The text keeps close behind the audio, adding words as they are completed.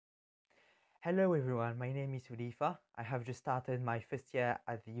Hello everyone, my name is Udifa. I have just started my first year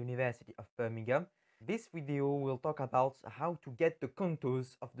at the University of Birmingham. This video will talk about how to get the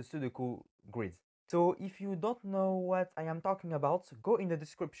contours of the Sudoku grids. So if you don't know what I am talking about, go in the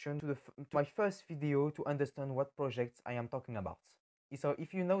description to my first video to understand what projects I am talking about. So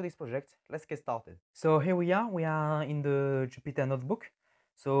if you know this project, let's get started. So here we are in the Jupyter notebook.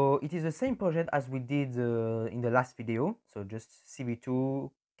 So it is the same project as we did in the last video. So just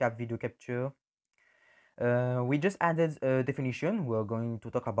CV2, cap video capture. We just added a definition. We're going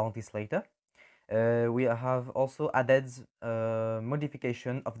to talk about this later. We have also added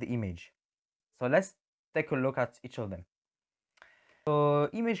modification of the image. So let's take a look at each of them. So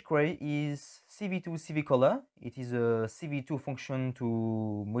image gray is CV2 CV color. It is a CV2 function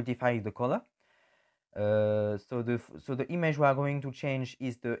to modify the color. So the image we are going to change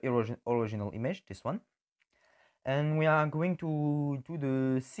is the original image, this one. And we are going to do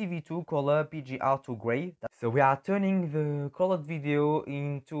the CV2 color PGR to gray. So we are turning the colored video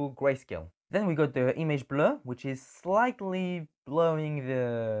into grayscale. Then we got the image blur, which is slightly blurring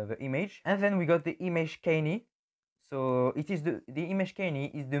the image. And then we got the image canny. So it is the image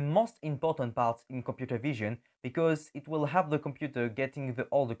canny is the most important part in computer vision because it will help the computer getting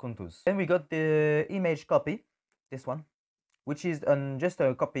all the contours. Then we got the image copy, this one, which is just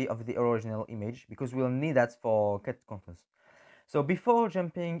a copy of the original image because we'll need that for cut contours. So before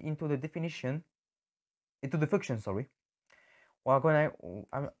jumping into the definition, into the function, sorry, we're gonna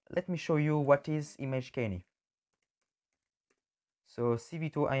let me show you what is image canny. So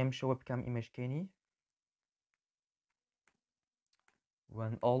CV2 I am show webcam image canny.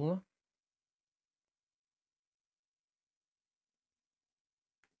 Run all.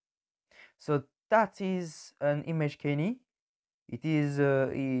 So that is an image canny. It is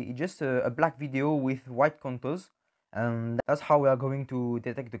just a black video with white contours, and that's how we are going to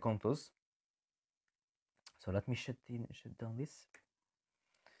detect the contours. So let me shut down this.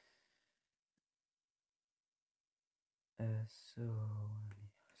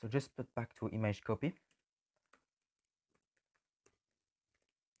 So just put back to image copy.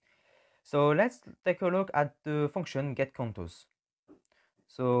 So let's take a look at the function get contours.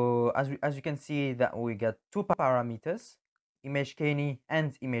 So as you can see that we got two parameters, image canny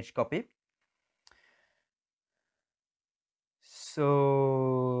and image copy.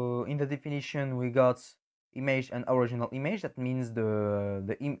 So in the definition we got image and original image. That means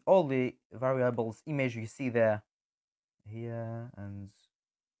all the variables image you see there, here, and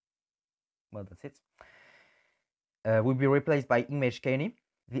well, that's it, will be replaced by image canny.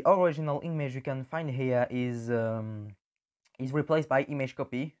 The original image you can find here is replaced by image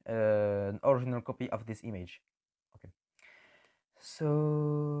copy, an original copy of this image. Okay.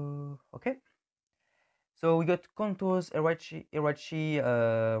 So so we got contours hierarchy,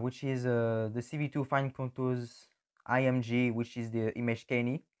 which is the CV2 find contours IMG, which is the image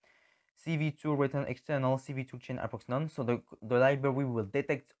canny. CV2 return external, CV2 chain approx none. So the library will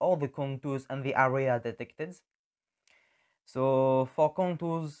detect all the contours and the area detected. So for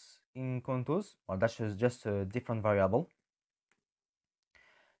contours in contours, well, that's just a different variable.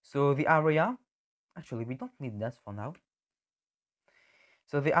 So the area, actually we don't need that for now.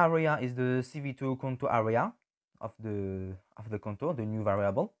 So the area is the CV2 contour area of the contour, the new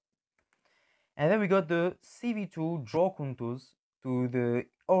variable. And then we got the CV2 draw contours to the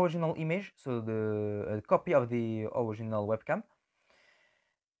original image, so the copy of the original webcam.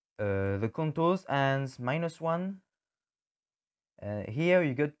 The contours and -1. Here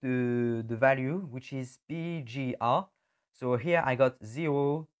you got the value, which is PGR. So here I got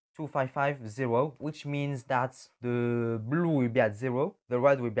 0.2550, which means that the blue will be at 0, the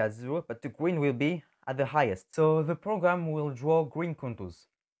red will be at 0, but the green will be at the highest. So the program will draw green contours.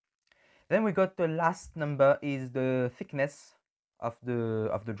 Then we got the last number is the thickness of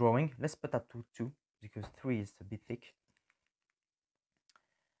the drawing. Let's put that to 2 because 3 is a bit thick.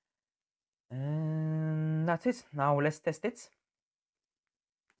 And that's it. Now let's test it.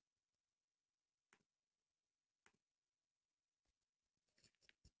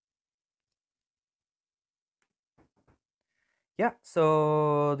 Yeah,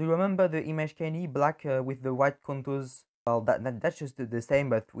 so do you remember the image canny black with the white contours? Well, that's just the same,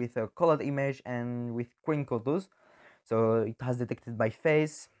 but with a colored image and with green contours. So it has detected my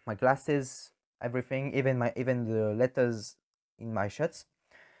face, my glasses, everything, even the letters in my shirts,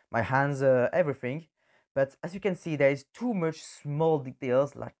 my hands, everything. But as you can see, there is too much small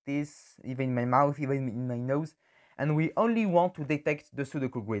details like this, even in my mouth, even in my nose. And we only want to detect the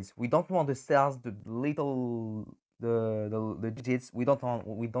Sudoku grids. We don't want the cells, the little the digits. We don't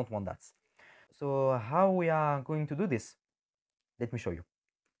want that. So how we are going to do this? Let me show you.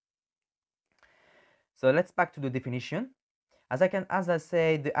 So let's back to the definition. As I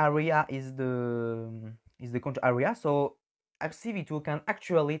say, the area is the control area. So Opencv-python can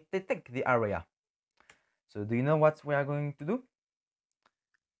actually detect the area. So do you know what we are going to do?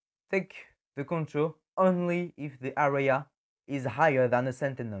 Take the control only if the area is higher than a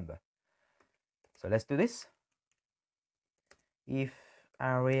certain number. So let's do this. If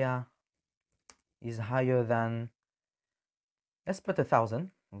area is higher than, let's put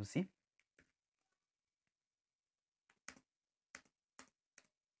 1,000, we'll see.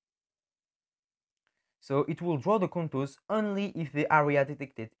 So it will draw the contours only if the area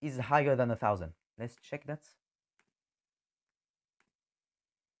detected is higher than 1,000. Let's check that.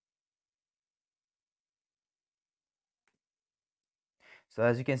 So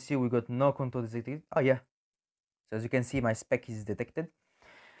as you can see, we got no contour detected. Oh yeah. So as you can see, my spec is detected.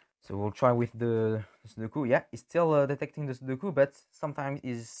 So we'll try with the sudoku. Yeah, it's still detecting the sudoku, but sometimes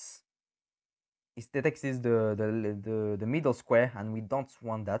it detects the middle square, and we don't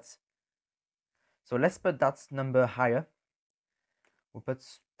want that. So let's put that number higher. We'll put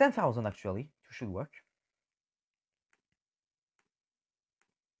 10,000 actually. It should work.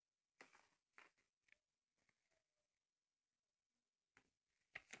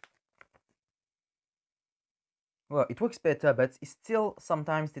 Well, it works better, but it's still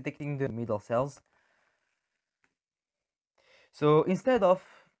sometimes detecting the middle cells. So instead of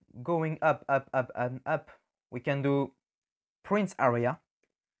going up, and up, we can do print area.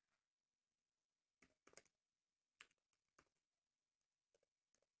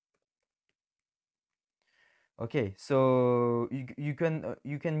 Okay, so you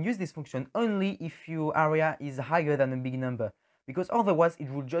can use this function only if your area is higher than a big number, because otherwise it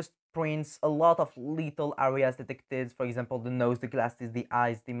will just print a lot of little areas detected. For example, the nose, the glasses, the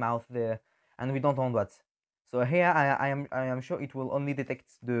eyes, the mouth there, and we don't want that. So here I am sure it will only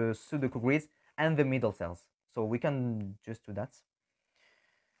detect the sudoku grids and the middle cells. So we can just do that.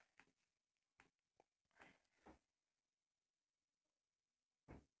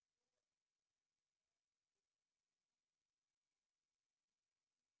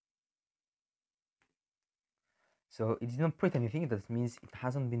 So it didn't print anything. That means it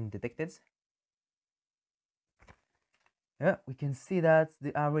hasn't been detected. Yeah, we can see that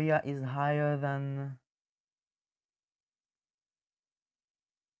the area is higher than,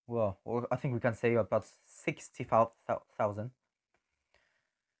 well, or I think we can say about 60,000.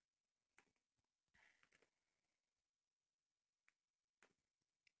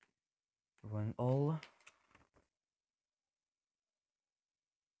 Run all.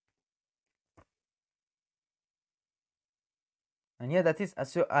 And yeah, that is,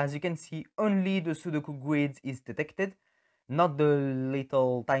 as you can see, only the sudoku grid is detected, not the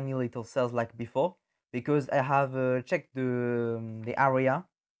little tiny little cells like before, because I have checked the area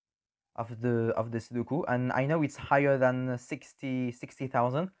of the sudoku, and I know it's higher than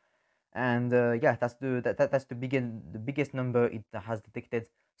 60,000. And yeah, that's that's the biggest number it has detected.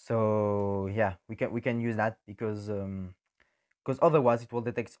 So yeah, we can use that, because otherwise it will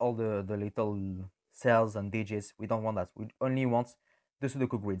detect all the little cells and digits. We don't want that. We only want the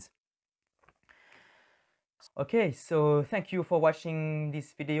sudoku grids. Okay, so thank you for watching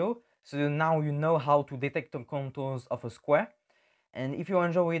this video. So now you know how to detect the contours of a square. And if you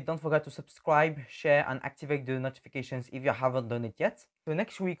enjoy it, don't forget to subscribe, share, and activate the notifications if you haven't done it yet. So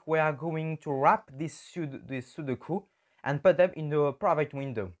next week we are going to wrap this sudoku and put them in the private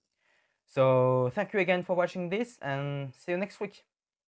window. So thank you again for watching this, and see you next week.